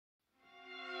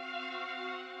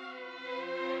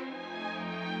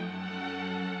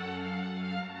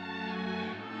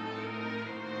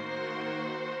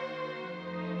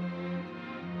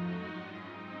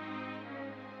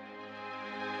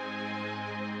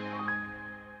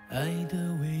爱的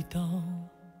味道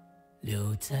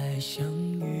留在相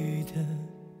遇的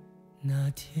那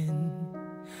天，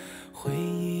回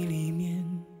忆里面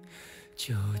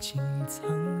究竟藏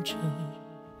着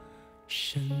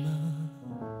什么？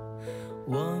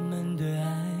我们的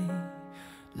爱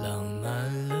浪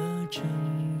漫了整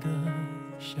个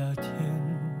夏天，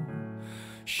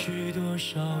许多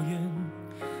少远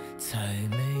才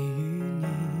没与你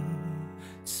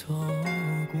错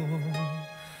过。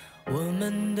我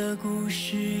们的故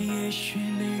事也许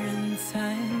没人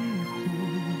在乎，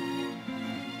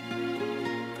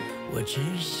我只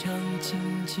想紧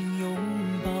紧拥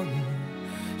抱你，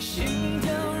心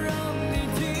跳让你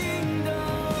听到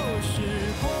时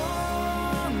光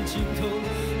尽头，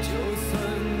就算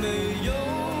没有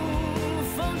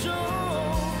放纵，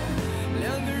两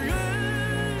个人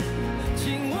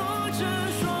紧握着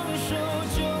双手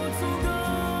就足够。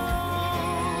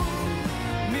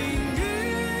命运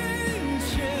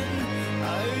牵爱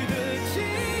的记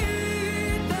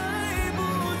忆带不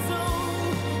走，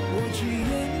我只愿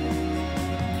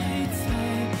陪在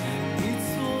你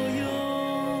左右。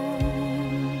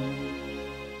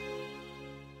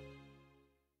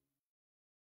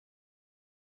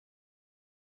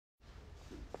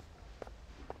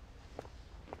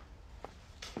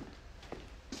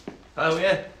哎，吴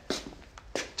燕，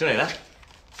郑磊呢？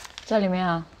在里面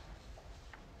啊。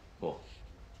哦。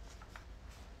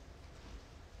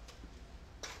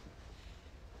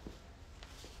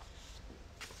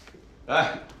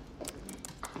哎，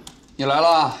你来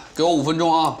了，给我5分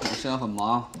钟啊！我现在很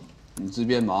忙，你自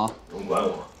便忙。不用管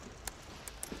我。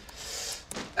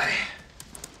哎，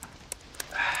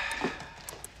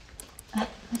来，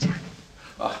喝茶。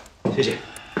啊，谢谢。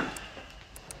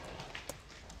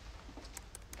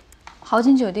豪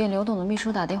景酒店刘董的秘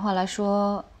书打电话来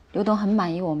说，刘董很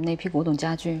满意我们那批古董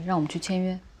家具，让我们去签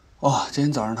约。哦，今天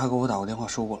早上他给我打过电话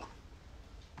说过了。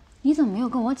你怎么没有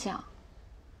跟我讲？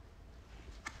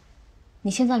你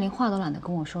现在连话都懒得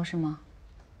跟我说是吗？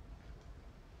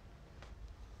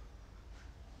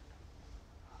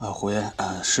胡言，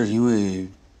是因为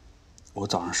我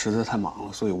早上实在太忙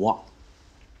了，所以忘了。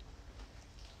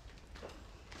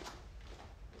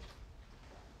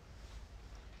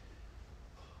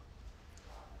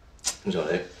陆小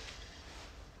雷，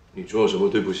你做了什么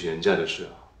对不起人家的事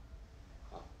啊？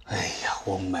哎呀，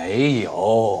我没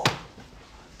有，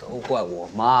都怪我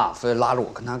妈，非拉着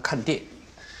我跟她看电影。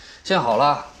现在好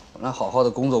了，本来好好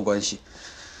的工作关系，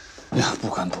哎呀，不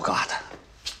尴不尬的。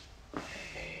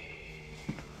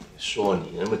说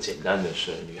你那么简单的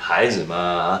事，女孩子嘛，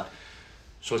啊，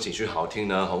说几句好听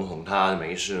的，哄哄她，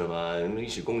没事了嘛。你们一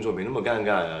起工作没那么尴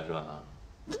尬呀，是吧？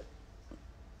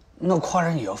那夸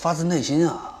人也要发自内心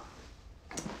啊。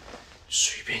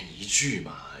随便一句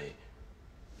嘛，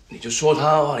你就说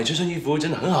她哇，你这身衣服真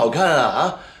的很好看啊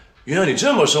啊！原来你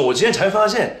这么说，我今天才发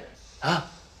现啊，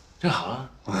这好了。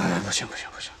哎，不行不行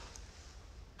不行。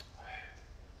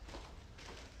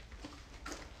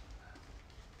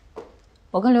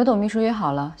我跟刘董秘书约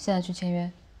好了，现在去签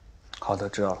约。好的，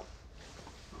知道了。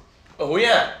胡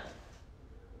燕，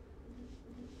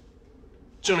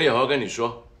郑丽有话跟你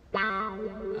说。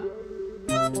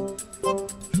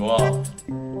说啊。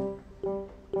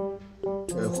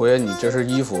胡言，你这身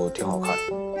衣服挺好看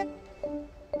的。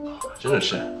真的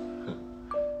是。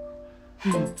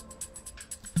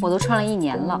我都穿了1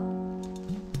年了。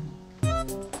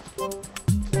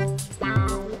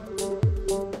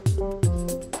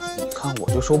你看我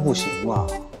就说不行嘛，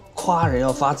夸人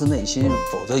要发自内心，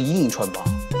否则一定穿帮。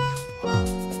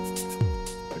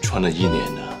穿了1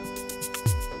年了，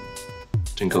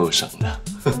真够省的。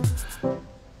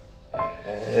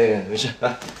哎，没事，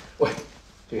来，喂，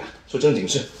这个说正经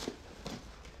事。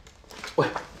喂，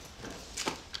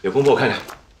有空帮我看看。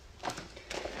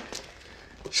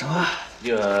什么？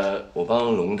那个，我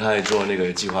帮龙泰做那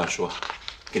个计划书，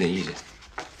给点意见。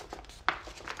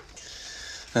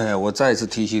哎，我再一次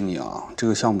提醒你啊，这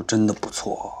个项目真的不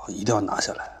错，一定要拿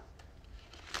下来。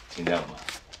尽量吧。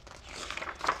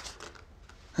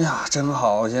哎呀，真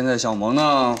好！现在小萌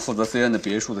呢负责思燕的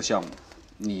别墅的项目，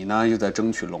你呢又在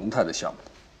争取龙泰的项目，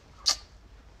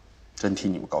真替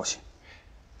你们高兴，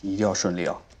一定要顺利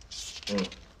啊！嗯。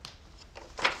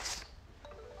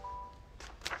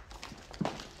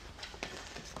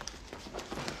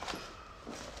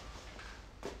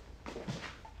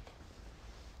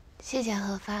谢谢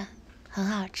盒饭，很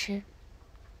好吃。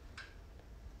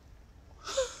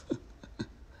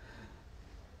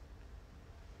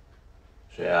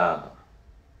谁啊？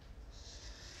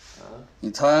你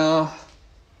猜啊？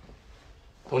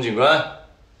童警官。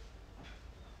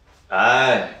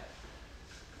哎，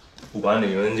不管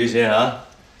你们这些啊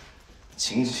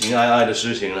情情爱爱的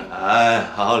事情了，哎，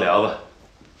好好聊吧。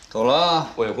走了，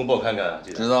我有空帮我看看，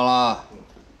记得。知道了。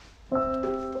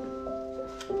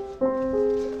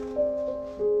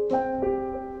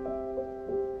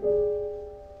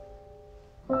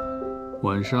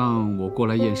晚上我过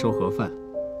来验收盒饭，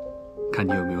看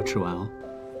你有没有吃完哦。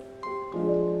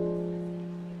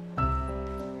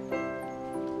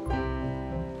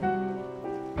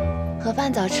盒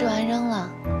饭早吃完扔了。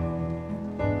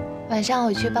晚上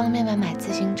我去帮妹妹买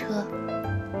自行车。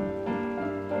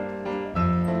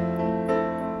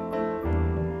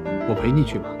我陪你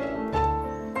去吧。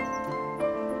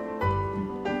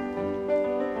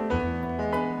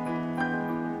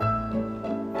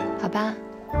好吧，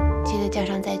记得叫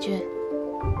上再骏。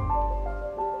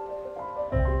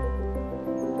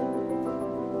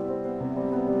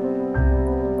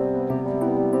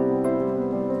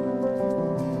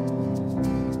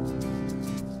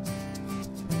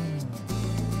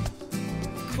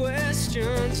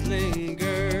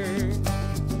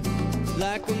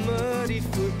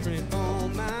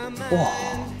哇，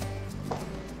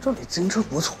这里自行车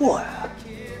不错哎。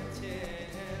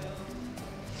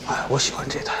哎，我喜欢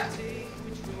这台，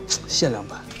限量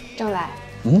版。郑磊，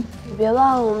你别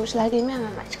忘了，我们是来给妹妹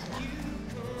买车的。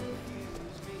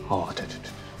哦，对，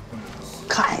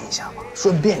看一下嘛，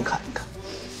顺便看一看。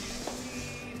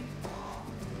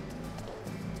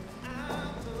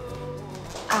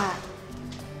啊，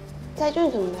在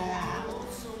骏怎么没来啊？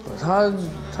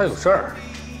他有事儿，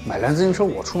买辆自行车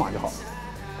我出马就好了。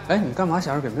哎，你干嘛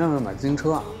想着给妹妹买自行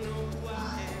车啊？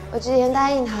我之前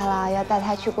答应她了，要带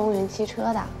她去公园骑车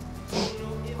的。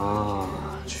啊，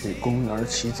去公园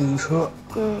骑自行车，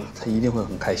她一定会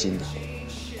很开心的。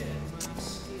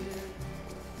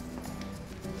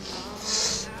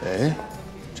哎，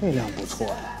这辆不错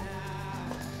哎，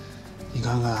你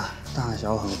看看，大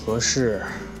小很合适，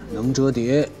能折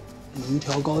叠，能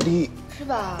调高低，是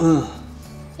吧？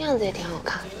样子也挺好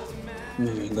看的。妹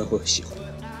妹应该会喜欢的。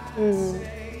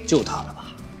就它了吧？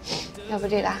要不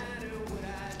这个啊？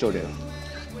就这个，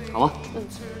好吗？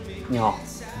你好，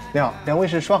两位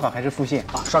是刷卡还是付现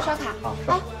啊？刷卡。啊，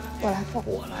刷卡。我来付。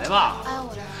我来吧。哎，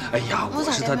我来。哎呀，我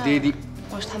是他爹爹。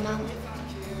我是他妈妈。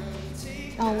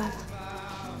让我买吧。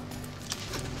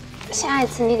下一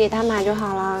次你给他买就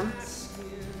好了。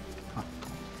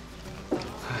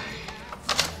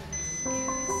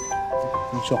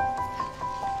你说，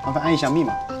麻烦按一下密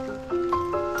码。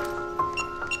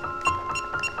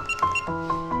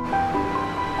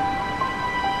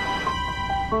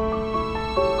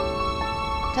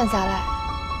郑小磊，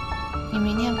你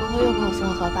明天不会又给我送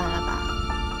盒饭了吧？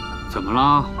怎么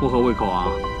啦？不合胃口啊？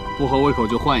不合胃口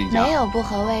就换一家。没有不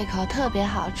合胃口，特别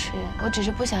好吃。我只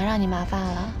是不想让你麻烦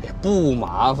了。也不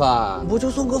麻烦，不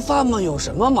就送个饭吗？有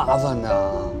什么麻烦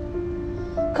的？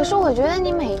可是我觉得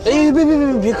你每天……哎，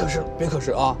别可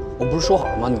是啊！我不是说好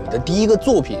了吗？你的第一个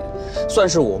作品，算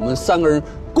是我们3个人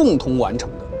共同完成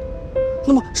的。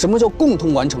那么什么叫共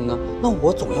同完成呢？那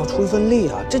我总要出一份力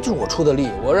啊！这就是我出的力，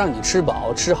我要让你吃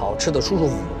饱、吃好、吃得舒舒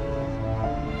服服。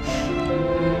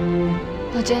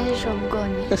我真是说不过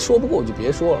你。说不过我就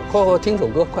别说了，快听首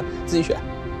歌，快自己选。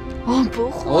我不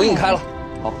会。我给你开了，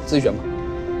好，自己选吧。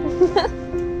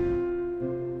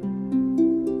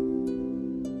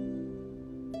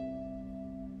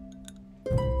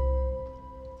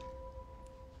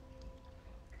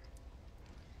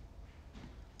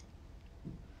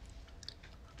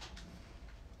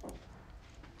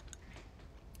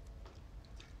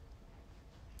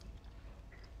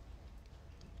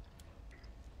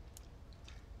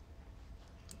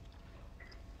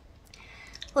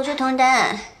我说童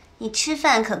丹，你吃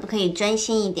饭可不可以专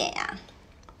心一点呀？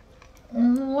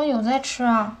我有在吃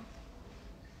啊。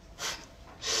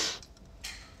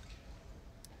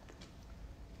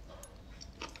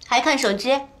还看手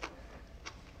机？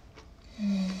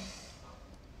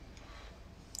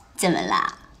怎么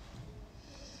啦？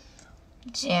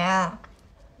姐，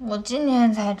我今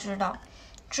天才知道，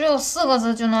只有4个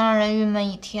字就能让人郁闷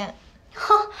一天。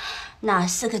哼，哪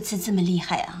4个字这么厉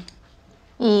害啊？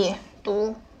已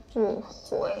读不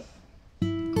回。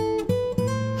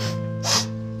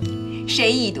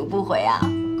谁已读不回啊？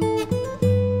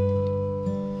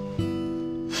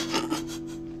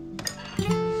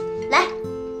来，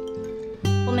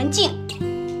我们敬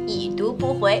已读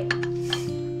不回，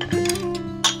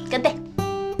干杯！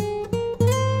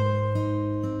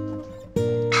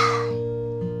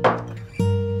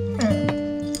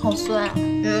好酸啊。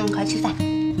快吃饭，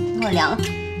一会儿凉了。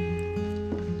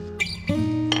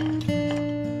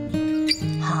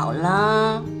好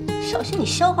了，小心你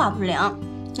消化不良。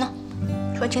那，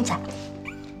吃青菜。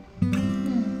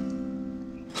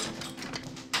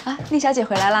哎，宁小姐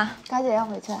回来啦。嘎姐要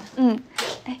回去了。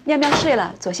哎，妙妙睡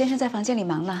了，左先生在房间里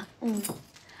忙呢。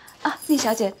啊，宁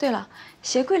小姐，对了，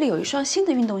鞋柜里有一双新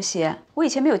的运动鞋，我以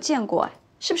前没有见过，哎，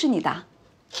是不是你的？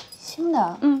新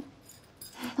的。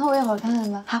那我一会儿看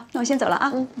看吧。好，那我先走了啊。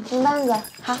明白哥。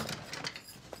好。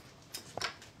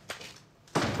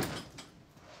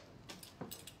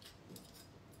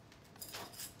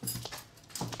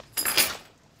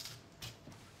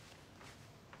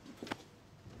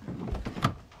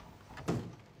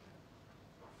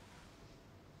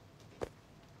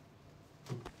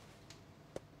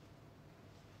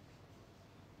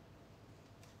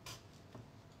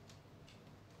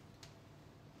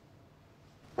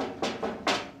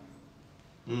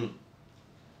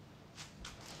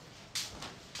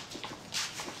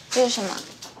这是什么？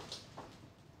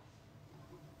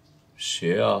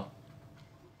鞋啊。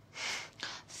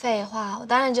废话，我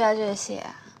当然知道这是鞋。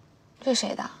这是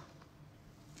谁的？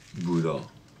不知道。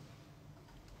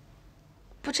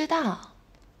不知道。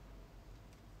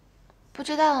不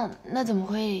知道，那怎么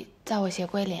会在我鞋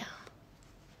柜里啊？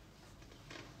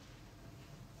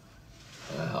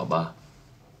哎，好吧。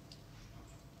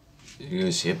这个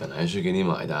鞋本来是给你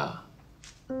买的。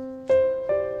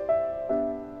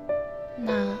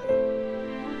那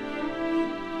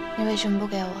你为什么不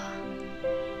给我？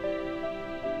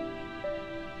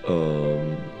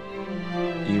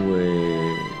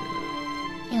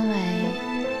因为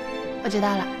我知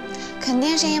道了，肯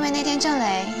定是因为那天郑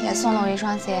磊也送了我一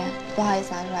双鞋，不好意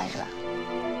思拿出来是吧？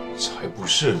才不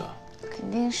是呢。肯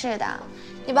定是的，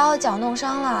你把我脚弄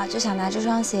伤了，就想拿这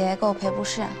双鞋给我赔不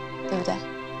是，对不对？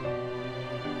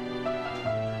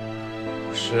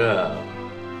不是，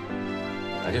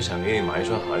他就想给你买一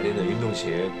双好一点的运动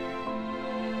鞋。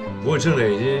不过郑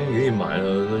磊已经给你买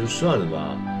了，那就算了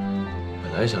吧。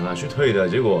本来想拿去退的，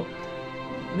结果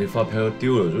那发票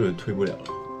丢了，所以退不了了。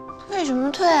为什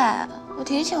么退？我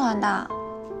挺喜欢的，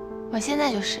我现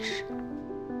在就试试。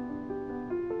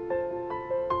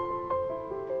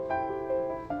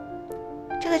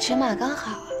这个尺码刚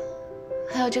好，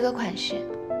还有这个款式，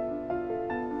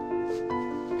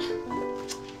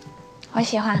我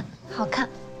喜欢，好看。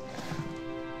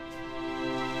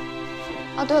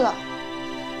哦，对了，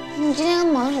你今天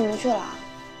忙什么去了？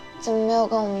怎么没有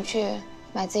跟我们去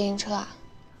买自行车啊？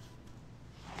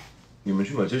你们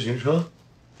去买自行车？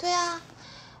对啊，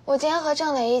我今天和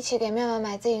郑磊一起给妙妙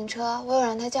买自行车，我有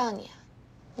让他叫你，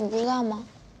你不知道吗？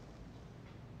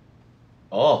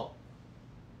哦，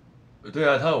对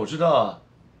啊，我知道啊。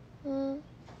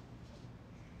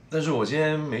但是我今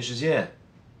天没时间。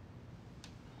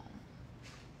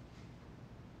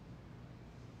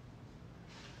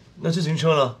那自行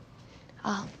车呢？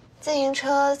啊，自行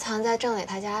车藏在郑磊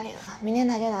他家里了，明天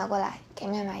他就拿过来给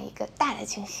妙妙一个大的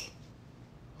惊喜。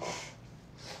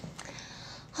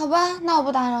好吧，那我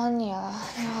不打扰你了，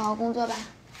你好好工作吧。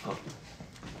好，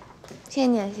谢谢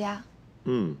你的虾。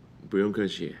不用客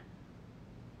气。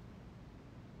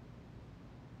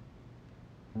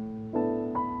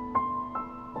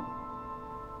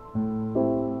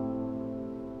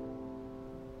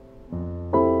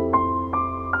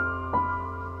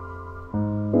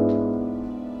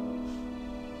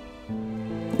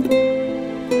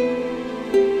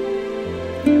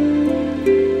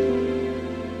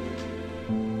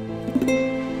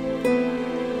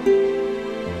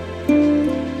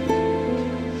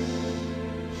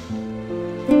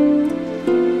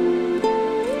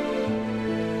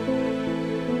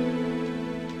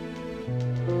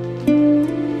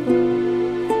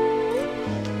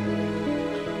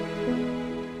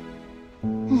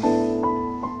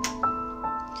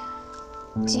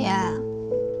姐，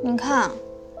你看，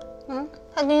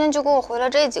他今天就给我回了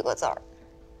这几个字儿。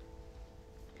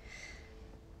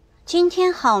今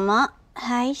天好吗？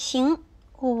还行。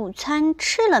午餐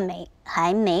吃了没？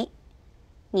还没。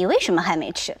你为什么还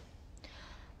没吃？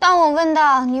当我问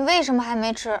到你为什么还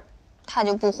没吃，他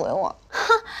就不回我。哈，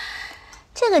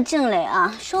这个郑磊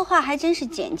啊，说话还真是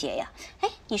简洁呀。哎，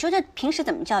你说这平时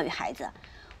怎么教育孩子？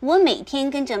我每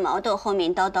天跟着毛豆后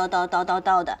面叨叨叨叨叨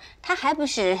叨的，他还不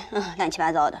是乱七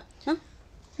八糟的？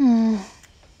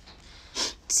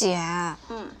姐，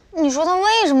你说他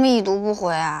为什么已读不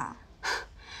回啊？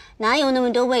哪有那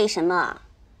么多为什么？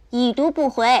已读不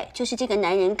回，就是这个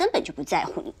男人根本就不在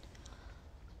乎你。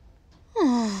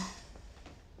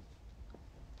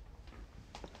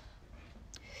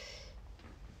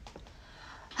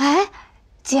哎，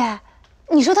姐，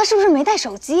你说他是不是没带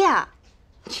手机啊？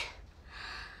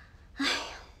哎呀，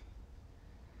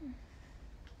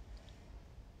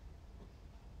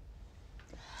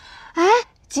哎，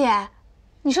姐，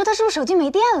你说他是不是手机没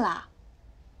电了？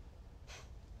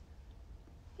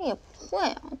也不会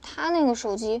啊，他那个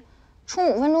手机充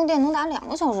5分钟电能打2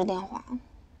个小时电话，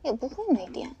也不会没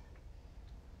电。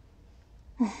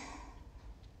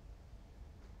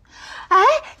哎，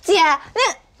姐，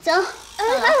那走，来，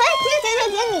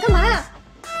姐，你干嘛呀？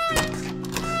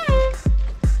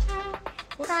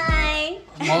嗨，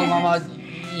毛豆妈妈，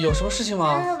有什么事情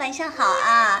吗？晚上好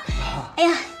啊。哎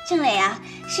呀，郑磊啊，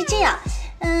是这样，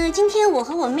今天我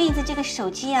和我妹子这个手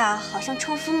机啊，好像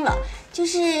抽风了，就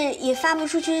是也发不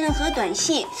出去任何短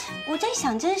信。我在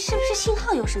想着是不是信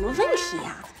号有什么问题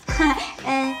呀？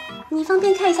你方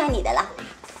便看一下你的了？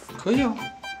可以啊。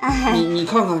你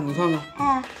看看。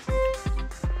啊。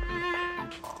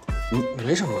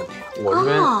没什么问题，我这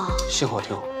边信号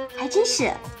挺好。还真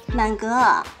是，满格。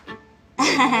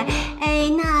哎，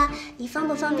那你方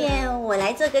不方便我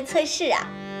来做个测试啊？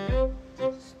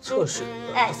测试？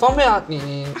方便啊，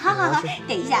你。好，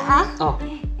等一下啊。啊。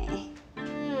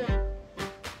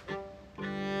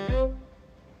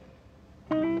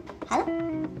好了。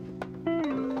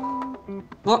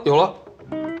啊，有了。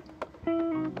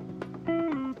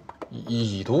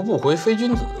已读不回非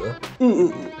君子。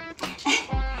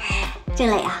郑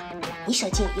磊啊，你手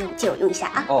机有用，借我用一下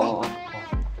啊。哦。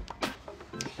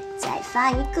再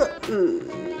发一个，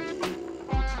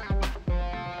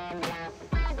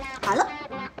好了。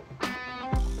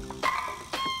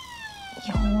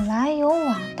有来有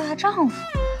往大丈夫，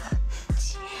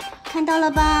看到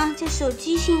了吧？这手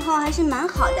机信号还是蛮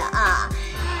好的啊。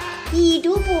已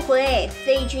读不回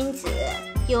非君子，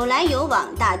有来有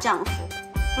往大丈夫。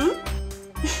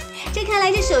这看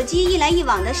来这手机一来一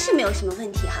往的是没有什么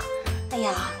问题哈。哎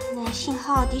呀，那信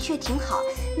号的确挺好，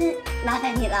那麻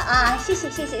烦你了啊，谢谢。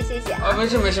啊，没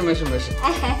事。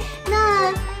哎，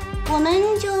那我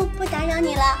们就不打扰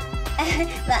你了，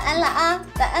晚安了啊，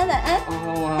晚安。晚安。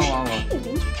你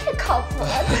邻居太靠谱了，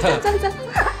走。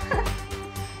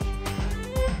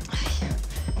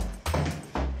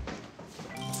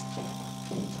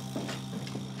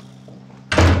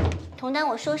童丹，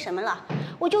我说什么了？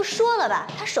我就说了吧，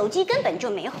他手机根本就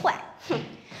没坏。哎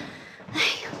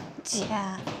呀，姐，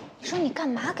你说你干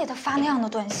嘛给他发那样的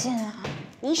短信啊？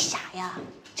你傻呀，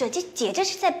姐这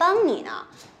是在帮你呢。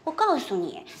我告诉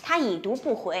你，他已读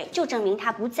不回，就证明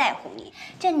他不在乎你。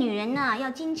这女人呢，要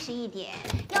矜持一点，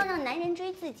要让男人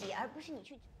追自己，而不是你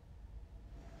去。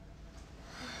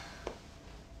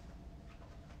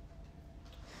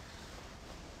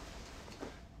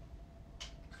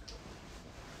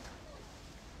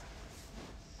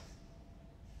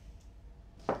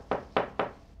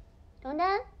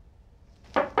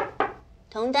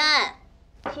童丹，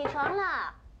起床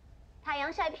了，太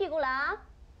阳晒屁股了啊！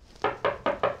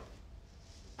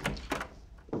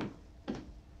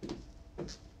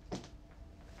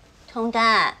童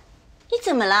丹，你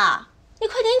怎么了？你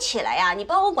快点起来呀！你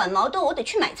帮我管毛豆，我得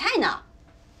去买菜呢。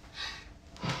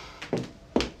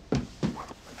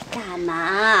干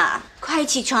嘛？快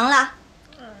起床了！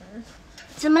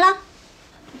怎么了？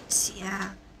姐，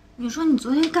你说你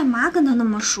昨天干嘛跟他那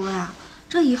么说呀？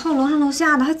这以后楼上楼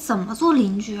下的还怎么做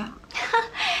邻居啊？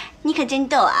你可真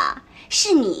逗啊！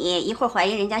是你一会儿怀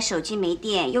疑人家手机没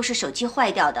电，又是手机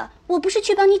坏掉的，我不是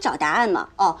去帮你找答案吗？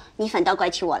哦，你反倒怪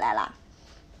起我来了。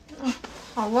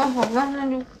好吧，那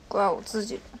就怪我自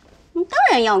己了。当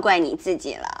然要怪你自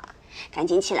己了，赶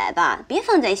紧起来吧，别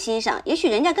放在心上，也许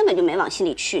人家根本就没往心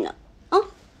里去呢。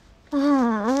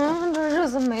这日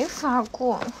子没法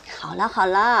过。好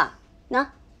了，那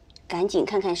赶紧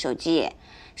看看手机。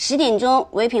10点钟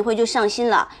唯品会就上新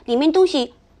了，里面东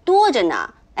西多着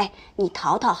呢。哎，你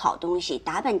淘好东西，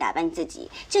打扮自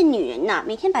己。这女人呐，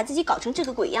每天把自己搞成这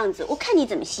个鬼样子，我看你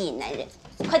怎么吸引男人。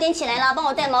快点起来了，帮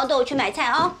我带毛豆去买菜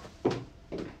啊！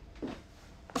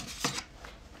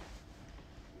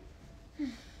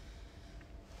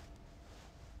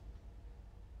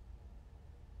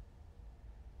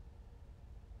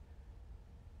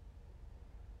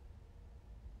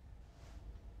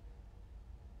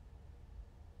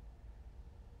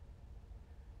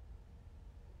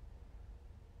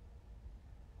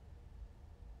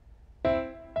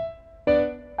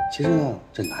其实呢，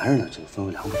这男人呢就分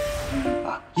为2种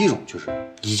啊，一种就是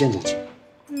一见钟情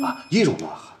啊，一种呢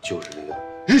就是这个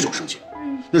日久生情。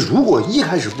那如果一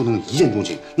开始不能一见钟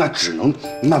情，那只能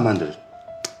慢慢的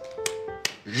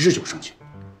日久生情，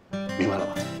明白了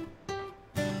吧？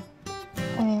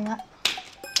我明白。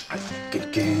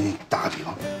给你打个比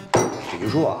方，比如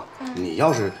说啊，你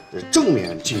要是正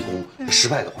面进攻失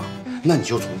败的话，那你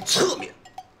就从侧面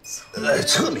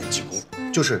进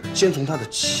攻，就是先从他的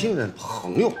亲人、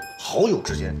朋友、好友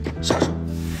之间下手。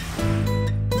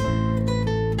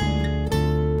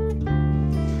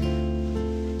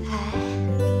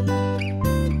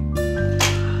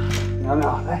苗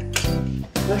苗，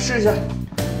来试一下。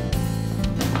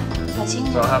小心。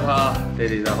不要害怕，弟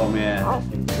弟在后面。好，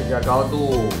试下高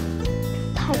度。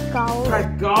太高了。太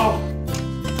高。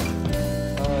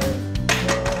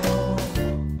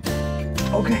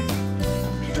OK，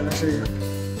 再来试一下，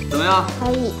怎么样？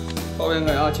可以。后面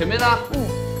可以啊，前面呢？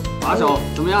把手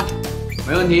怎么样？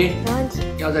没问题。没问题。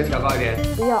要再调高一点？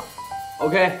不用。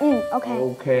OK。OK。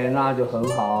OK， 那就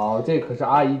很好，这可是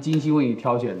阿姨精心为你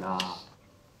挑选的，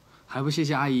还不谢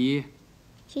谢阿姨？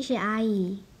谢谢阿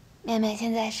姨。妹妹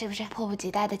现在是不是迫不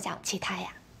及待的讲起她呀？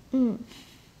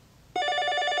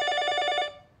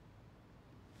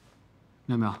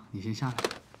妙妙，你先下来。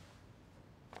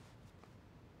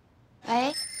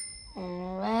喂，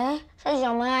喂，是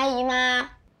小萌阿姨吗？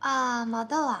啊，毛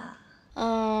豆啊。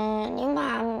您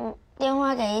把电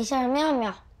话给一下妙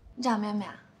妙。你找妙妙，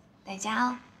在家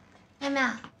哦。妙妙，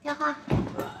电话。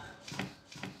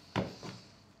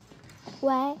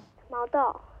喂，毛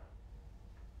豆。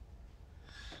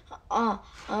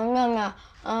妙妙，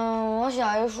我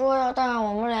小姨说要带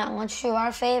我们2个去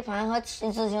玩飞盘和骑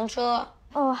自行车。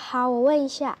哦，好，我问一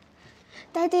下。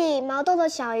爹地，毛豆的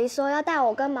小姨说要带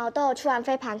我跟毛豆去玩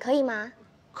飞盘，可以吗？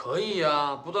可以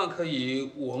呀，不但可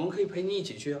以，我们可以陪你一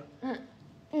起去啊。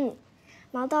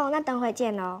毛豆，那等会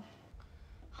见喽。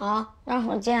好，待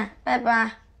会见，拜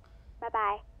拜。拜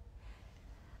拜。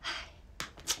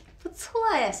不错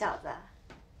呀，小子，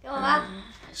给我吧。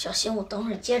小心我等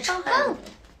会接茬。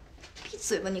闭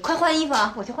嘴吧，你快换衣服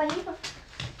啊！我去换衣服。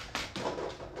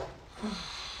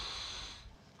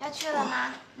要去了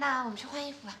吗？那我们去换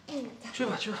衣服吧。去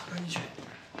吧，赶紧去。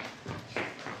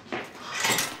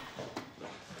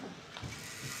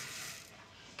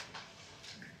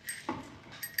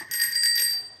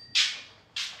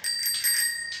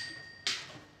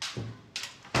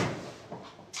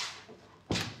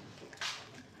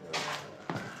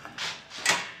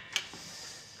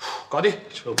搞定，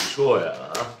车不错呀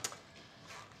啊！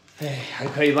哎，还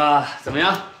可以吧？怎么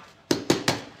样？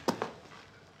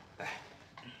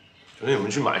昨天你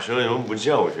们去买车，你们不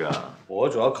叫我去啊？我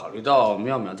主要考虑到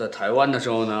妙妙在台湾的时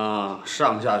候呢，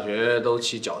上下学都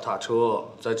骑脚踏车，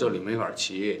在这里没法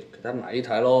骑，给她买一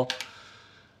台喽。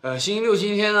星期六、星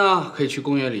期天呢，可以去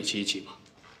公园里骑一骑嘛。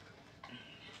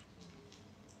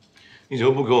你怎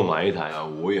么不给我买一台啊？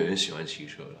我也很喜欢骑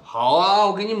车的。好啊，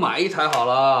我给你买一台好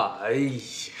了。哎呀。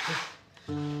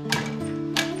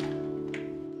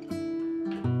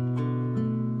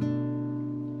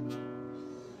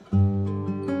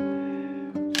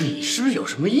你是不是有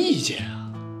什么意见啊？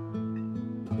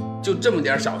就这么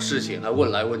点小事情还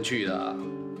问来问去的。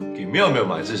给妙妙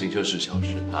买自行车是小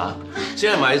事啊，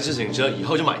现在买自行车，以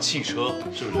后就买汽车，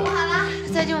是不是？好了，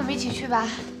再见，我们一起去吧。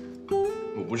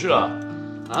我不去了。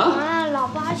啊，老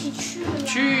爸一起去呀。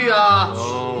去呀。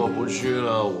我不去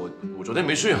了，我昨天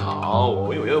没睡好，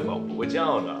我有要我会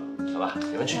叫的，好吧？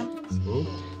你们去。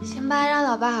行吧，让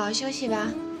老爸好好休息吧。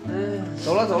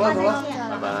走了。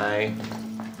拜拜。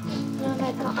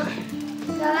拜托啊。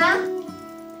走啦。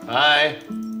拜。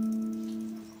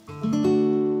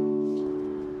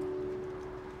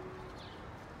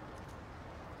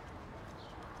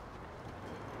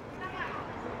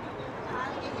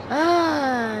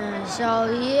小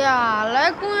姨啊，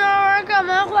来公园玩干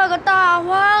嘛画个大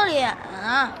花脸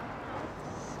啊？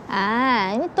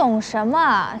哎，你懂什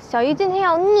么？小姨今天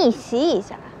要逆袭一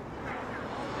下。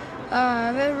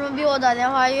为什么逼我打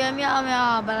电话约妙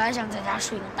妙？本来想在家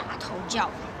睡个大头觉。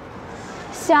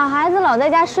小孩子老在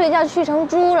家睡觉去成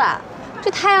猪了。这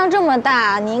太阳这么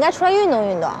大，你应该出来运动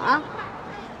运动啊。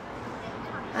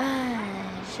哎，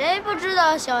谁不知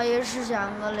道小姨是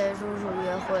想和雷叔叔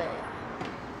约会呀？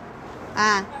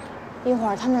哎，一会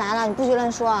儿他们来了，你不许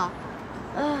乱说啊。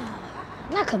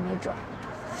那可没准。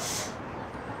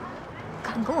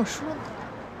敢跟我说呢？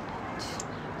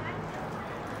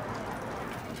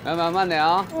妙妙，慢点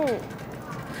啊。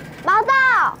毛豆。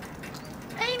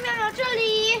哎，妙妙这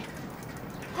里。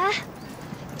哎，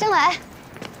郑磊。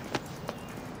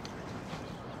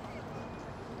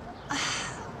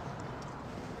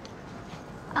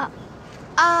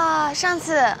上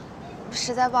次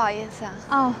实在不好意思啊。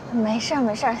哦，没事，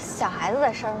小孩子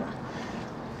的事儿嘛。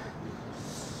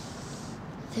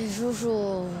雷叔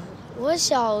叔，我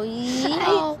小姨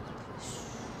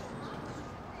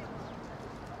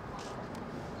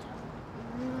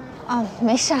哦，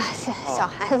没事，小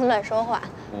孩子乱说话。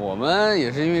我们也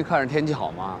是因为看着天气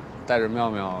好嘛，带着妙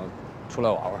妙出来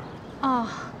玩玩。哦，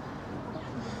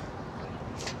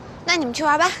那你们去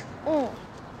玩吧。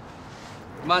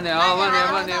慢点啊，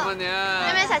慢点。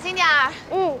妹妹小心点儿。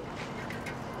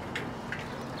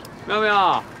妙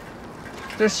妙，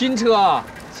这是新车，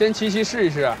先骑试一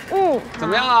试。怎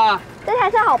么样啊？这台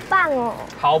车好棒哦。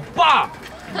好棒！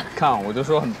看我就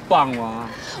说很棒嘛。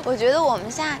我觉得我们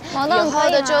下毛豆以后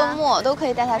的周末都可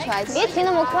以带他出来骑。别骑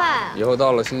那么快。以后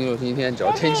到了星期六、星期天，只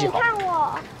要天气好，看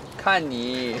我，看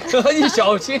你，你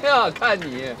小心啊，看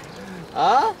你，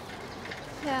啊。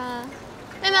对啊，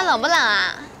妹妹冷不冷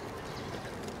啊？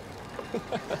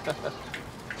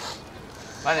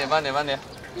慢点，慢点，慢点。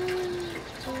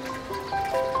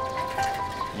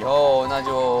以后那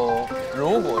就，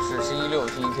如果是星期六、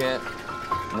星期天，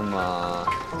那么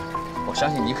我相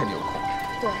信你肯定有空。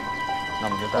对。那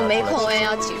我们就带他出来。我没空，我也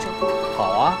要挤着。好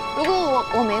啊。如果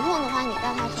我没空的话，你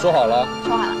带他出来。说好了。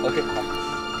说好了。OK， 好。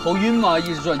头晕吗？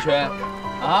一直转圈，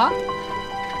啊？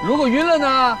如果晕了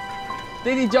呢，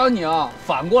爹地教你啊，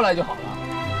反过来就好了，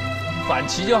反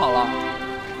骑就好了。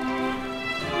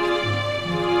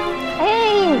哎，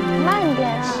慢点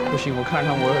啊！不行，我看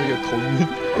上我有点头晕。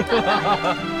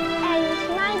哎，你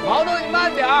慢点。毛豆，你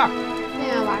慢点儿。妹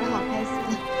妹玩得好开心。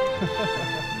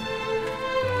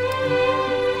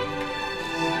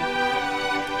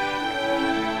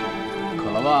渴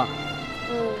了吧？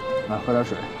嗯。来，喝点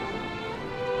水。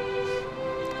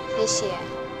谢谢。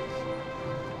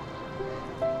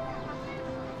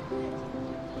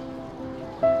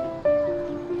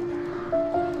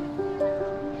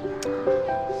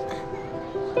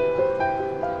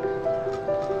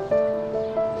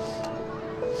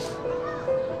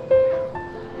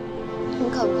你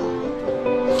渴不渴？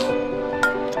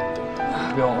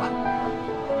别忘了。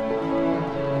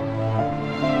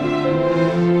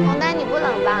红丹，你不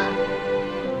冷吧？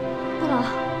不冷，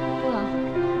不冷。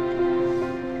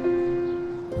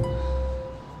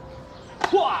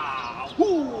哇呼！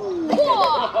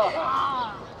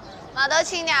哇！毛豆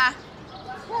轻点儿。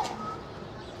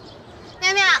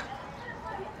妙妙。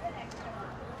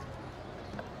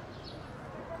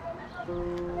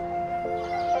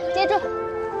接住！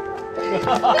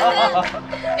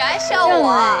你还笑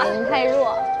我？你太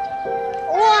弱。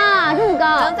哇，这么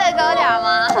高！能再高点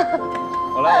吗？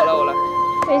我来，我来，我来。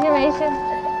没事没事。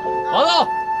毛豆，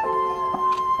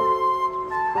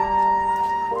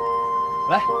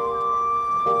来。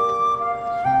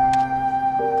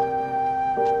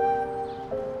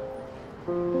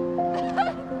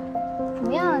怎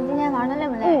么样？今天玩的累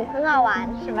不累？很好玩，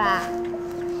是吧？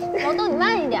毛豆，你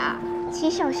慢一点，骑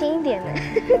小心一点的。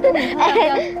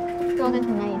多跟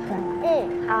童丹一块玩。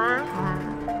好啊。好啊。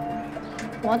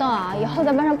毛豆啊，以后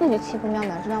在班上不许欺负妙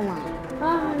妙，知道吗？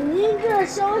啊，您这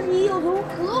消息又从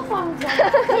何方传来？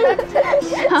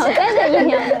少在这阴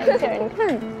阳怪气儿，你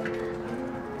看。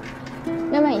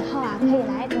妙妙以后啊，可以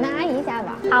来童丹阿姨家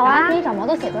玩。好啊。可以找毛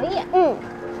豆写作业。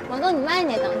毛豆，你慢一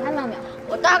点，等一下妙妙。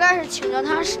我大概是请着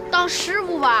他当师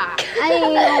傅吧。哎呦，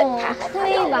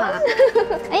对吧？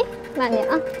哎，慢点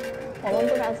啊，我们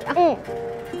不着急啊。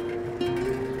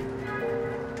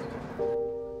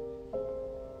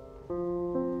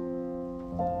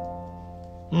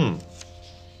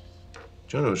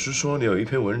张老师说你有一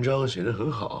篇文章写得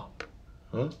很好，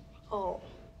啊？哦。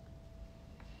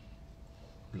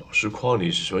老师夸你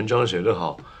文章写得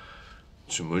好，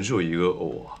怎么就一个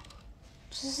哦啊？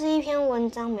只是一篇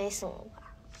文章，没什么吧？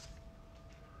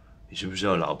你知不知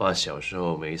道老爸小时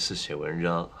候每一次写文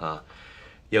章啊，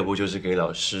要不就是给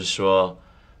老师说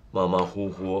马马虎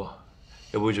虎，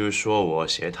要不就是说我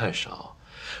写得太少。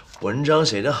文章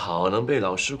写得好，能被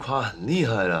老师夸很厉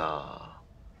害的。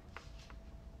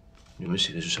你们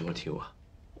写的是什么题目啊？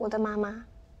我的妈妈。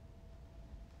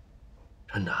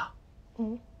真的啊？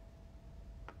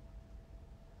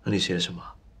那你写的什么？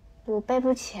我背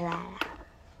不起来了。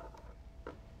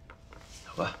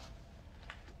好吧，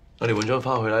那你文章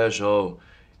发回来的时候，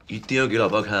一定要给老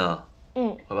爸看啊。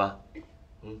好吧。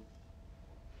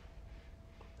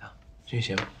好，继续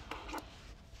写吧。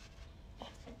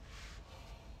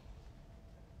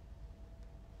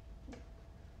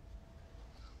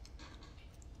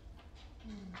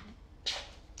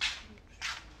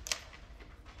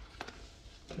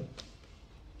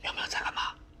有没有在干嘛？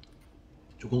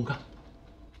做功课。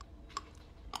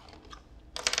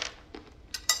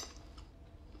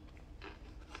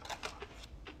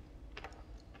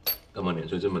干嘛脸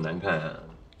色这么难看啊？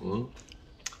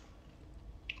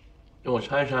让我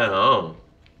猜猜啊。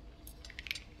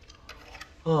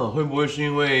会不会是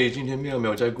因为今天妙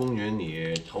妙在公园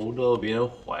里投到别人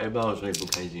怀抱，所以不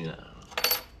开心啊？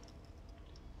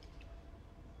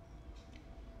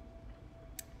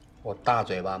我大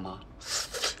嘴巴吗？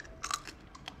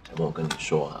小梦，我跟你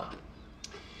说啊，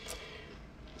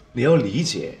你要理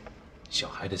解小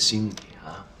孩的心理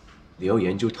啊，你要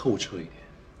研究透彻一点。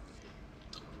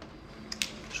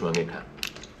说完给你看，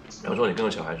比方说你跟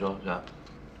个小孩说，是吧？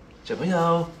小朋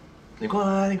友，你过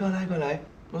来，你过来，过来。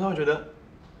那他会觉得，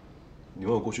你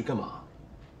问我过去干嘛？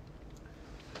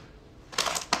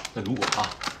那如果啊，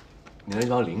你那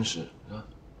包零食，说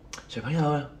小朋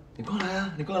友，你过来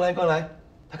啊，你过来过来，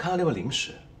他看到那个零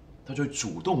食，他就会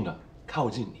主动的靠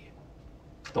近你，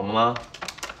懂了吗？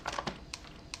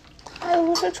他又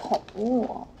不是宠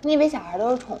物，你以为小孩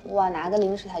都是宠物啊？拿个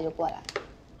零食他就过来？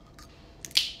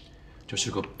就是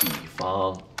个比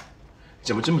方，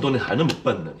怎么这么多年还那么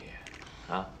笨呢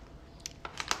你？啊？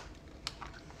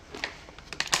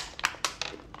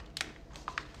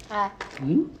哎，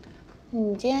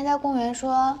你今天在公园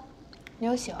说你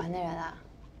有喜欢的人啊？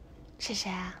是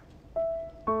谁啊？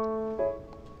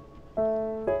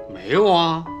没有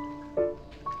啊。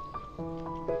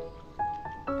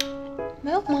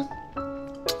没有吗？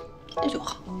那就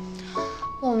好。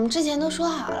我们之前都说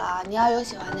好了，你要有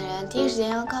喜欢的人，第一时间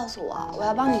要告诉我，我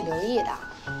要帮你留意的。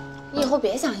你以后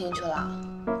别想兴趣了。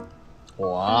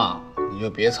我啊，你就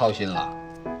别操心了。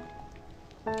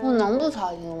我能不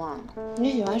操心吗？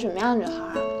你喜欢什么样的女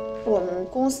孩？我们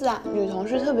公司啊，女同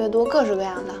事特别多，各式各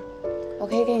样的，我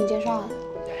可以给你介绍。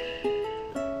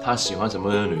他喜欢什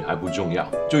么女孩不重要，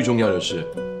最重要的是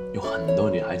有很多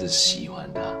女孩子喜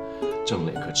欢他。郑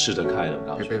磊可吃得开的，我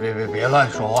告诉你。别乱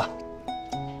说话。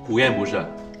胡燕不是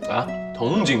啊，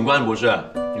童警官不是，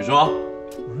你说？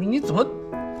我说你怎么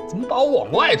把我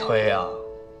往外推啊？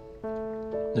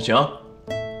那行，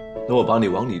那我帮你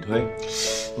往里推，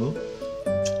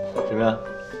怎么样？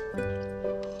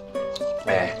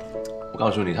哎，我告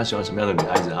诉你，他喜欢什么样的女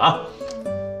孩子啊？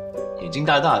眼睛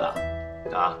大大的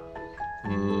啊，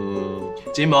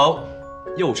睫毛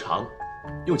又长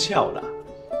又翘的，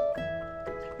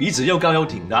鼻子又高又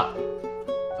挺的，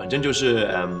反正就是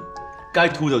该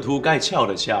凸的凸，该翘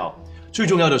的翘。最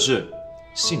重要的是，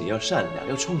心里要善良，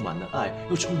要充满了爱，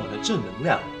又充满了正能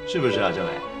量，是不是啊，郑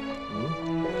磊？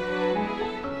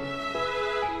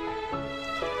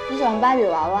你喜欢芭比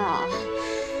娃娃啊？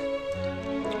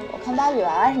我看芭比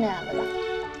娃娃是那样的吧。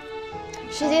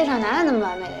世界上哪有那么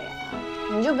完美的人啊？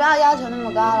你就不要要求那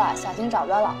么高了，小心找不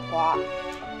到老婆。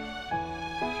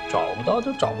找不到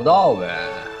就找不到呗，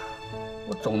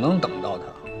我总能等到他。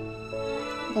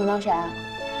等到谁？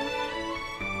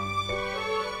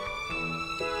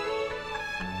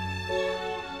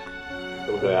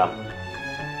等谁啊？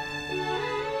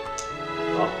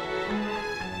啊？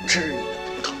吃你的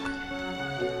葡萄。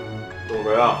等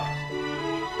谁啊？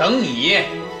等你。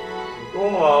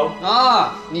等我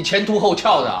啊！你前凸后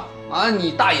翘的啊！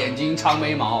你大眼睛长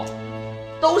眉毛，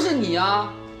都是你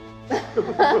啊！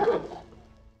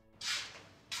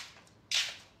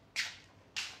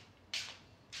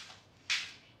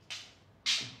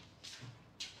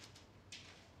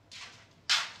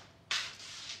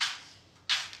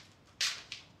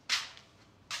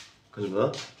干什么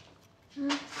呢？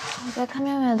我在看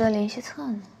妙妙的联系册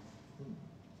呢。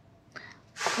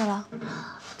对了，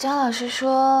姜老师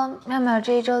说妙妙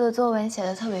这一周的作文写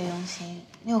得特别用心，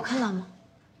你有看到吗？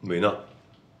没呢。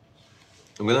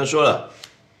我跟他说了，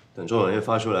等作文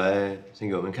发出来，先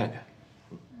给我们看看。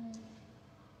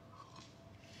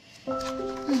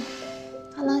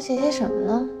他能写些什么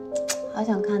呢？好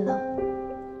想看到。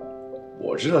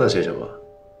我知道他写什么。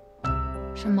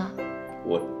什么？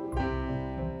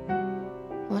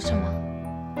我什么？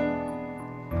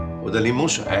我的柠檬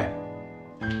水。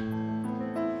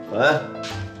喂。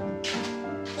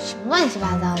什么乱七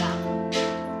八糟的？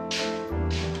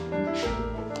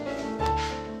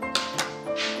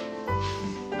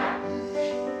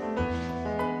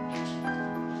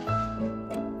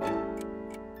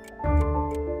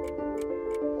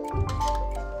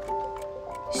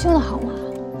修得好吗？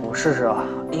我试试啊，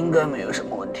应该没有什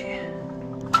么问题。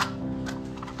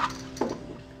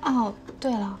哦，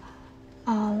对了，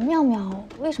妙妙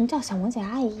为什么叫小萌姐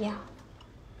阿姨呀？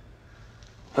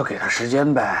要给她时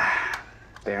间呗，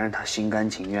得让她心甘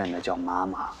情愿的叫妈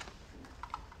妈。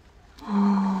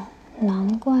哦，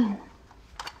难怪呢，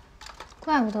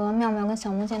怪不得妙妙跟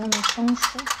小萌姐那么生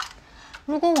疏。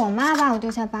如果我妈把我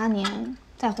丢下8年，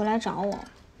再回来找我，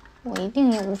我一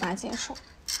定也无法接受。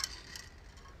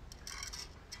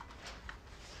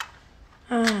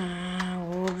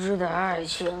无知的爱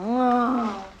情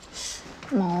啊！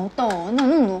毛豆哪有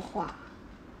那么多话？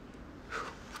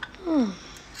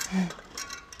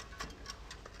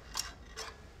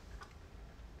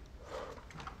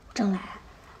郑磊，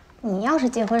你要是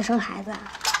结婚生孩子，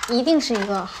一定是一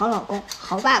个好老公、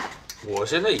好爸爸。我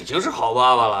现在已经是好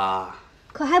爸爸了，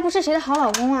可还不是谁的好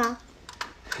老公啊？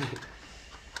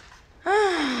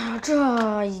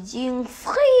这已经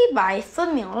黑白分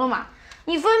明了嘛！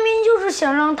你分明就是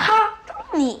想让他当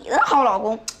你的好老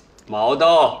公。毛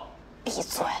豆，闭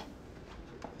嘴。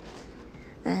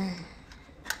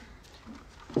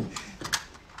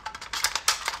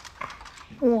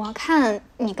我看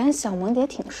你跟小萌姐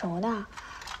挺熟的，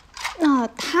那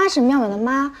她是妙妙的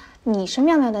妈，你是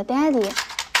妙妙的 daddy，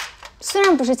 虽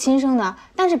然不是亲生的，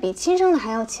但是比亲生的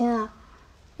还要亲啊。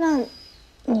那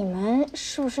你们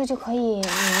是不是就可以你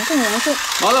们这年纪？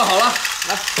毛豆好了，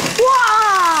来。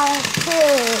哇塞！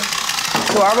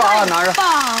去玩吧啊，拿着。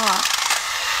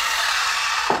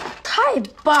太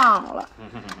棒了！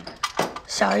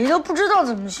小姨都不知道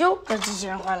怎么修，这机器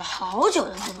人坏了好久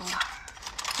都不能玩。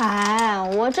哎，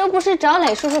我这不是找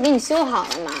磊叔叔给你修好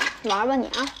了吗？玩吧你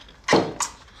啊！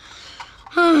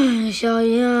哎，小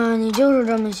姨啊，你就是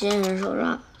这么心狠手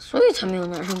辣，所以才没有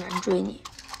男生敢追你。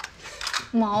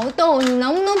毛豆，你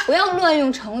能不能不要乱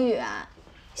用成语啊？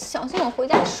小心我回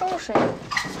家收拾你！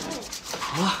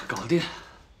好了，搞定。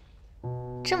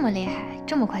这么厉害，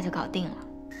这么快就搞定了。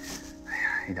哎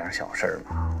呀，一点小事儿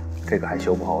嘛，这个还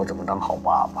修不好，我怎么当好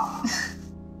爸爸？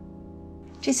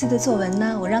这次的作文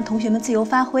呢，我让同学们自由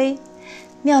发挥。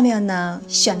妙妙呢，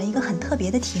选了一个很特别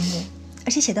的题目，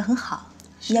而且写得很好，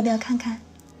你要不要看看？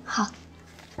好。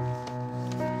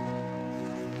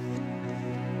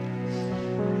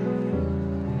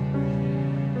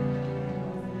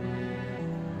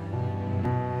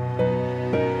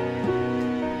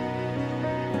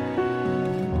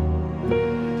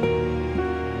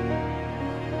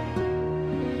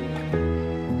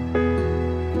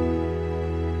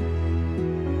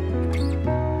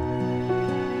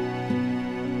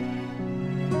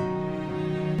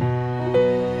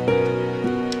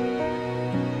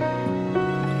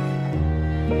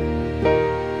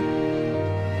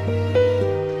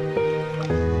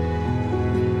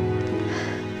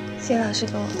谢谢老师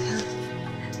给我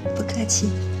看，不客气。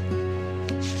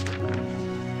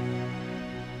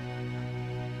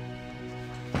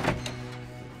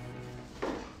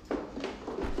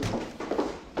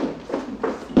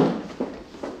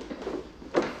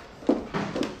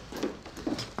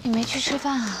你没去吃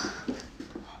饭啊？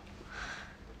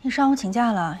你上午请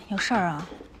假了，有事儿啊？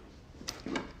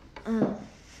嗯。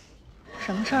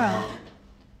什么事儿啊？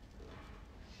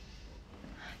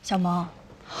小萌，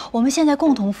我们现在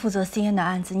共同负责 CN 的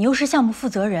案子，你又是项目负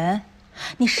责人，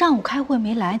你上午开会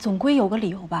没来，总归有个理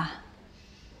由吧？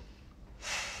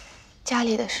家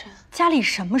里的事。家里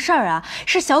什么事儿啊？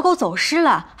是小狗走失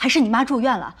了，还是你妈住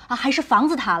院了啊？还是房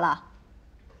子塌了？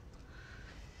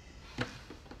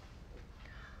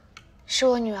是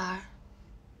我女儿。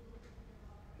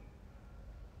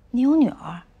你有女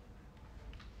儿？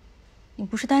你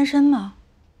不是单身吗？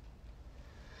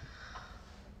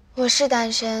我是单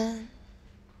身，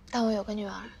但我有个女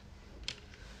儿。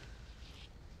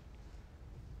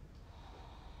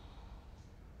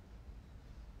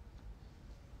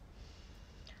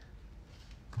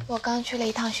我刚去了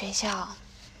一趟学校，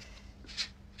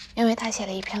因为她写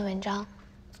了一篇文章。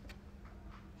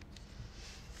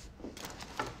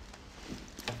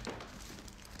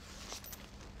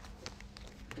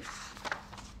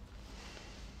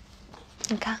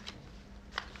你看，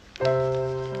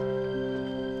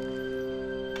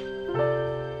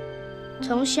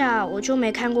从小我就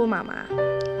没看过妈妈，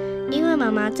因为妈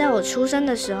妈在我出生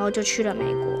的时候就去了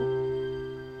美国。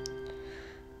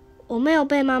我没有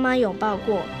被妈妈拥抱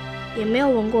过，也没有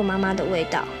闻过妈妈的味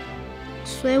道，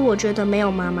所以我觉得没有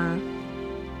妈妈。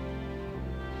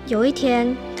有一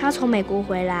天，她从美国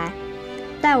回来，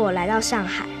带我来到上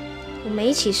海，我们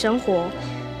一起生活。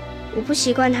我不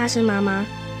习惯她是妈妈，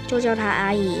就叫她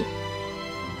阿姨。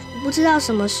我不知道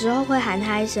什么时候会喊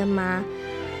她一声妈，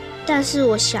但是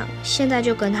我想现在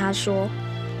就跟她说：“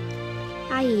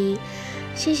阿姨，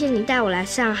谢谢你带我来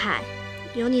上海，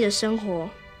有你的生活，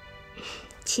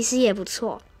其实也不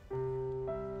错。”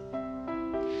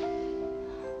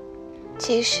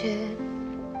其实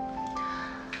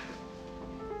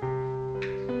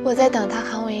我在等她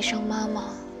喊我一声妈妈。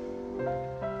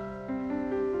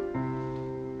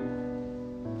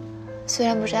虽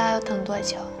然不知道要等多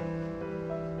久，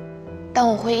但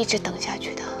我会一直等下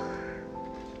去的。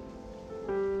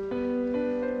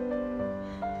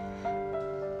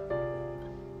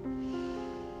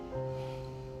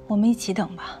我们一起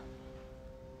等吧。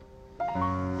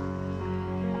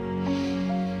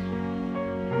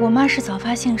我妈是早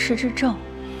发性失智症，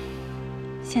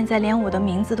现在连我的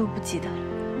名字都不记得了。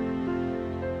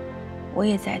我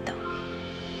也在等，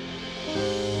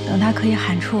等她可以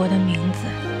喊出我的名字。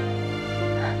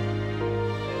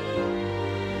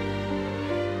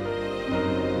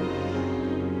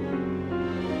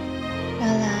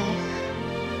原来，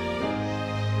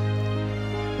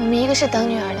我们一个是等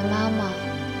女儿的妈妈，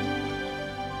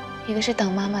一个是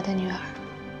等妈妈的女儿。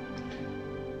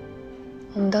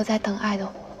我们都在等爱的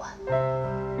呼唤。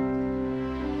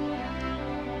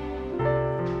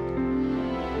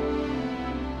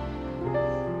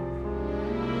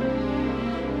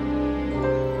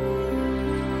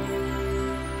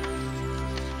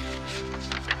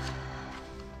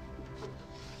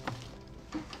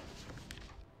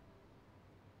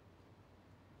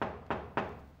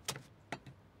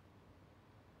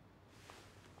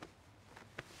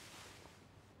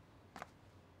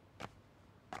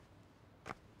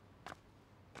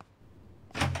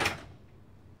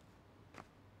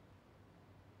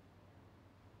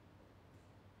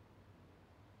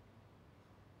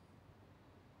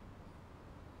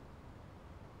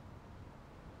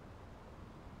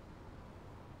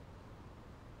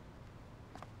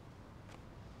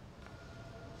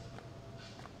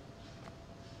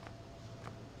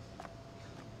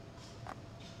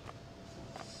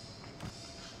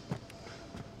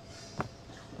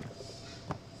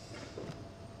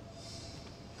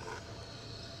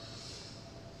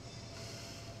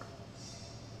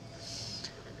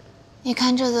你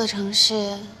看这座城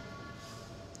市，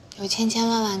有千千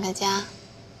万万个家，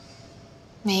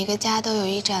每一个家都有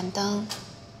一盏灯，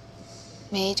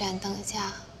每一盏灯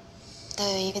下都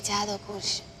有一个家的故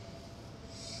事。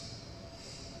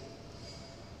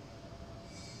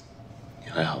你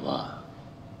还好吧？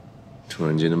突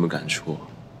然间那么感触。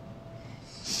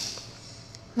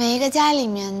每一个家里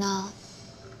面呢，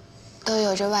都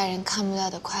有着外人看不到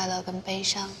的快乐跟悲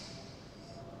伤。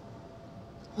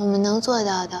我们能做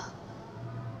到的，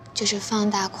就是放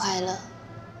大快乐，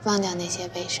忘掉那些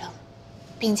悲伤，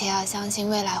并且要相信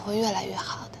未来会越来越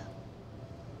好的。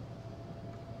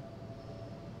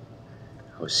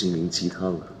好心灵鸡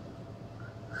汤啊！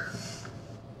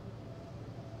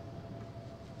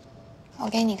我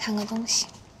给你看个东西，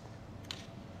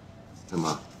干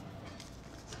嘛？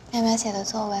妙妙写的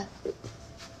作文。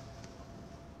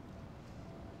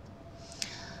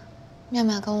妙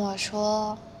妙跟我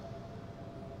说，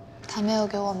她没有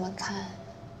给我们看，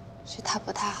是她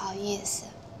不太好意思。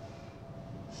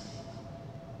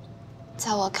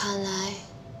在我看来，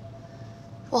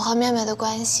我和妙妙的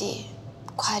关系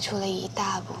跨出了一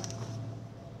大步。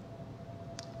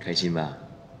开心吧？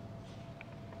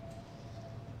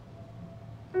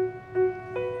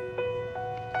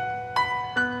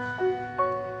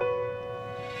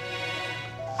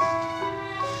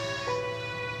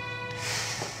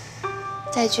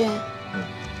再俊，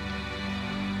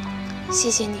谢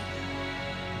谢你。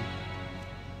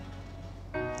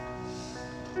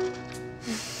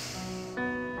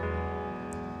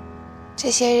这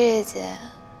些日子，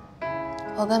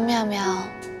我跟妙妙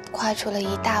跨出了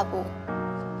一大步，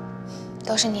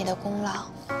都是你的功劳。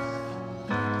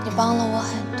你帮了我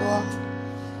很多。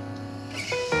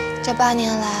这8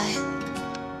年来，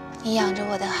你养着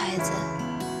我的孩子。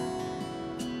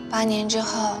8年之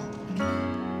后，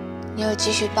你又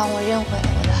继续帮我认回了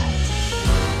我的孩子。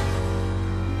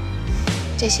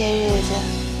这些日子，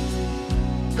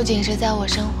不仅是在我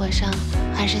生活上，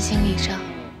还是心理上，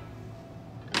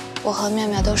我和妙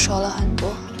妙都熟了很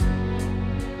多。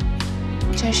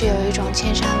真是有一种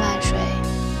千山万水、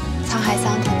沧海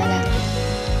桑田的感觉。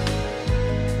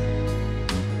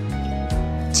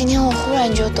今天我忽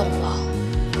然就懂了，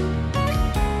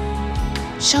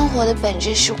生活的本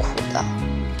质是苦的，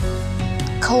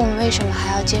可我们为什么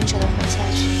还要坚持地活下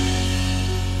去？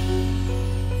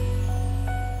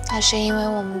那是因为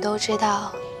我们都知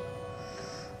道，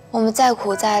我们再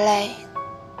苦再累，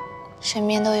身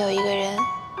边都有一个人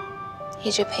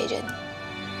一直陪着你。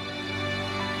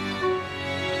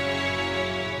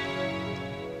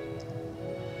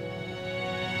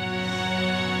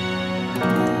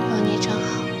有你真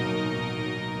好。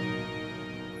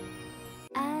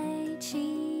爱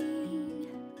情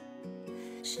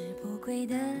是不归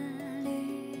的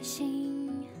旅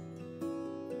行，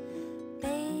背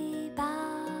包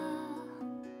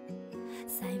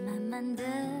塞满满的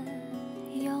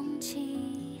勇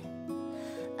气，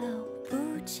哦，不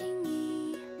经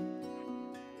意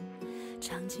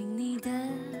尝尽你的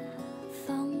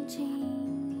风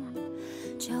景，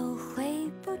就回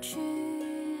不去。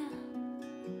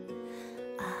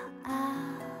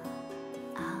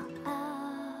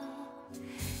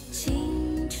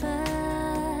青春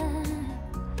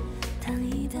等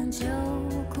一等就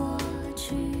过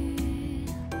去，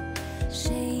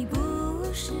谁不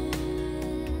是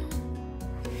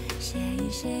写一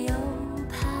写又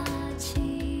爬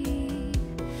起，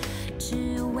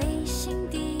只为心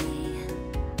底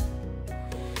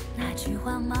那句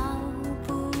话冒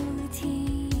不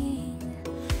停，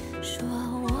说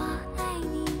我爱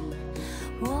你，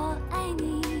我爱你。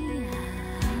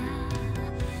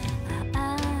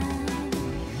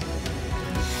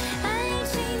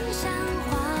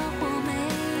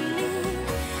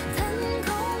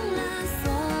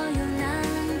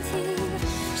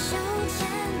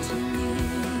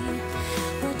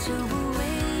就不